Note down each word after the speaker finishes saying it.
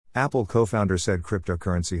Apple co-founder said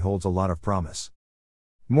cryptocurrency holds a lot of promise.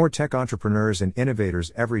 More tech entrepreneurs and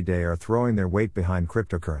innovators every day are throwing their weight behind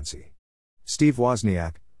cryptocurrency. Steve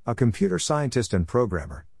Wozniak, a computer scientist and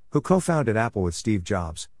programmer, who co-founded Apple with Steve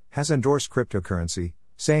Jobs, has endorsed cryptocurrency,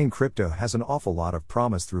 saying crypto has an awful lot of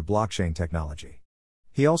promise through blockchain technology.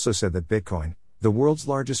 He also said that Bitcoin, the world's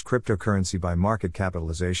largest cryptocurrency by market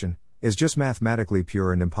capitalization, is just mathematically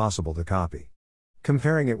pure and impossible to copy.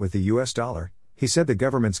 Comparing it with the US dollar, he said the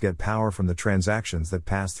governments get power from the transactions that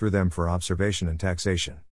pass through them for observation and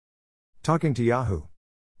taxation. Talking to Yahoo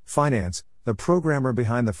Finance, the programmer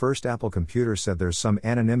behind the first Apple computer said there's some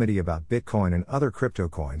anonymity about Bitcoin and other crypto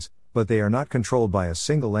coins, but they are not controlled by a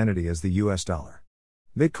single entity as the US dollar.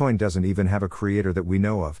 Bitcoin doesn't even have a creator that we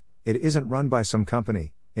know of, it isn't run by some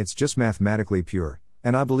company, it's just mathematically pure,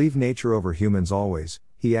 and I believe nature over humans always,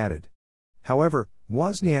 he added. However,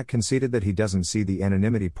 Wozniak conceded that he doesn't see the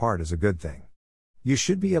anonymity part as a good thing. You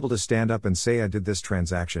should be able to stand up and say I did this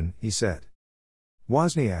transaction, he said.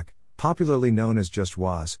 Wozniak, popularly known as just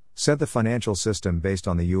Woz, said the financial system based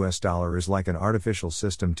on the US dollar is like an artificial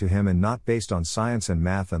system to him and not based on science and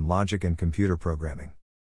math and logic and computer programming.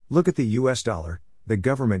 Look at the US dollar, the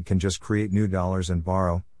government can just create new dollars and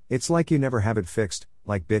borrow, it's like you never have it fixed,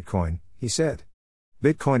 like Bitcoin, he said.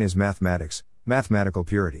 Bitcoin is mathematics, mathematical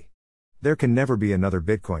purity. There can never be another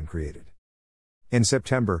Bitcoin created. In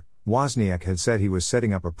September, Wozniak had said he was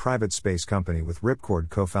setting up a private space company with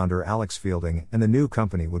Ripcord co-founder Alex Fielding, and the new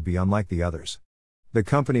company would be unlike the others. The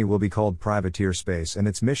company will be called Privateer Space, and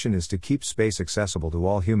its mission is to keep space accessible to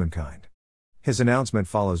all humankind. His announcement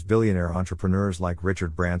follows billionaire entrepreneurs like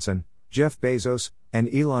Richard Branson, Jeff Bezos,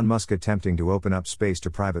 and Elon Musk attempting to open up space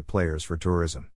to private players for tourism.